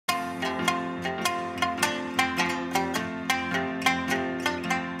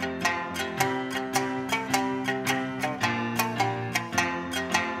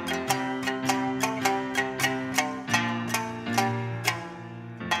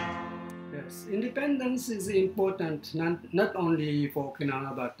independence is important not only for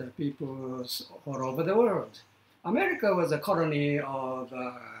Okinawa but people all over the world. America was a colony of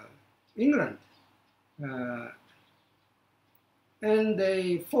England, uh, and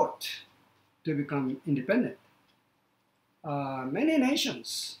they fought to become independent. Many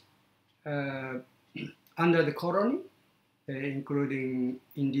nations under the colony, including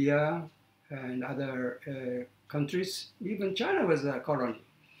India and other countries, even China was a colony.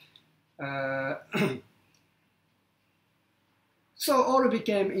 So all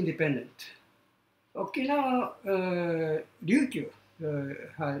became independent. Okinawa, Ryukyu,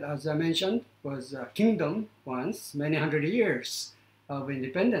 as I mentioned, was a kingdom once, many hundred years of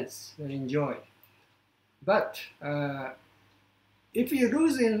independence they enjoyed. But if you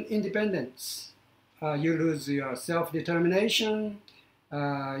lose independence, you lose your self-determination,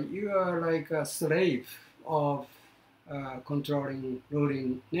 you are like a slave of controlling,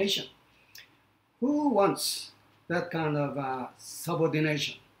 ruling nation. Who wants that kind of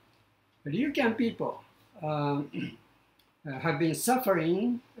subordination? Ryukyuan people have been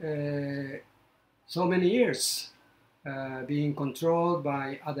suffering so many years, being controlled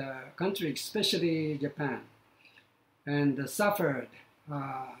by other countries, especially Japan, and suffered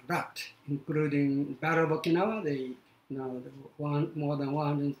a lot, including Battle of Okinawa. They, more than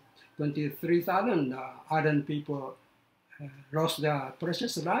 123,000 ardent people lost their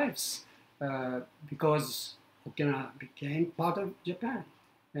precious lives because Okinawa became part of Japan.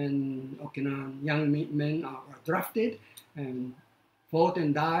 And Okinawan young men are drafted and fought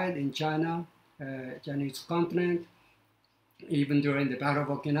and died in China, Chinese continent, even during the Battle of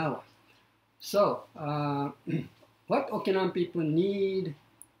Okinawa. So, what Okinawan people need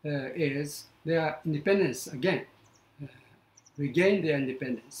is their independence again, regain their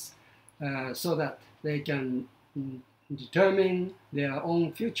independence, so that they can determine their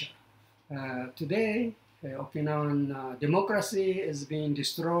own future. Today, Okinawan democracy is being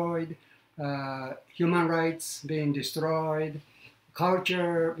destroyed, human rights being destroyed,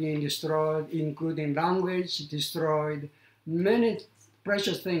 culture being destroyed, including language destroyed. Many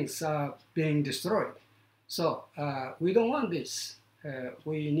precious things are being destroyed. So we don't want this.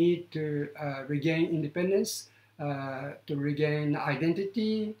 We need to regain independence, to regain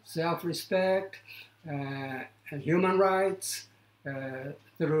identity, self-respect, and human rights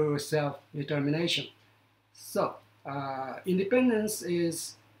through self-determination. So, independence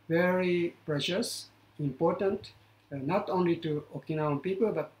is very precious, important, not only to Okinawan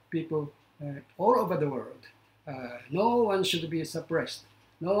people, but people all over the world. No one should be suppressed.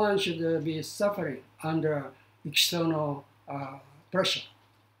 No one should be suffering under external pressure.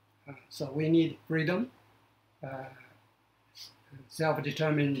 So we need freedom,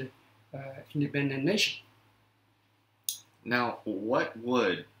 self-determined, independent nation. Now, what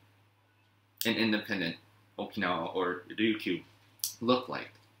would an independent Okinawa or Ryukyu look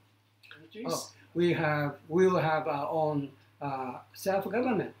like? Oh, we will have our own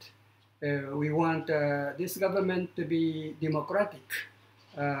self-government. We want this government to be democratic.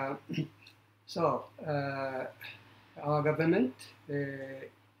 So our government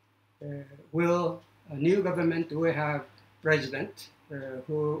a new government will have president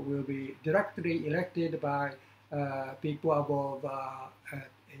who will be directly elected by people above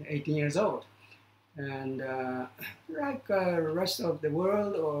 18 years old. And like the rest of the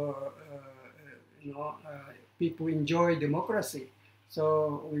world, or people enjoy democracy.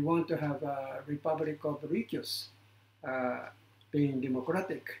 So we want to have a Republic of Ryukyus, being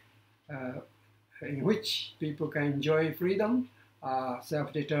democratic, in which people can enjoy freedom,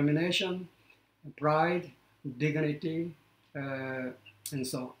 self-determination, pride, dignity, and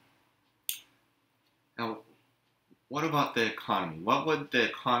so on. Now, what about the economy? What would the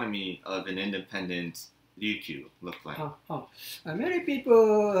economy of an independent Ryukyu look like? Many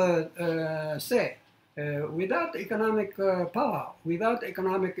people say without economic power, without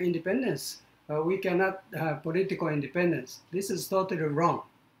economic independence, we cannot have political independence. This is totally wrong,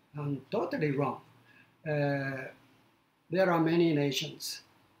 totally wrong. There are many nations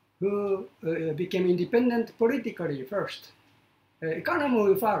who became independent politically first. Economy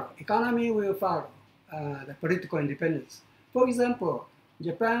will follow. Economy will follow the political independence. For example,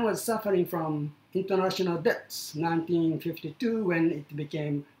 Japan was suffering from international debts 1952 when it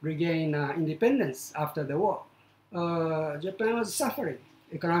became regained independence after the war. Japan was suffering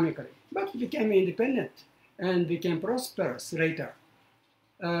economically, but became independent and became prosperous later.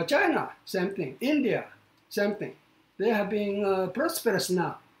 China, same thing. India, same thing. They have been prosperous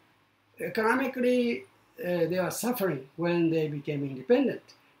now. Economically, they are suffering when they became independent.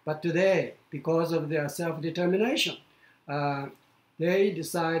 But today, because of their self-determination, they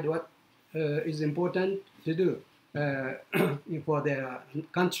decide what is important to do for their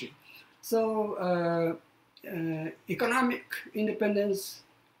country. So economic independence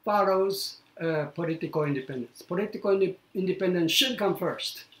follows political independence. Political independence should come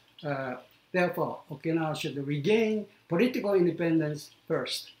first. Therefore, Okinawa should regain political independence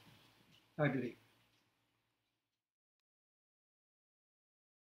first, I believe.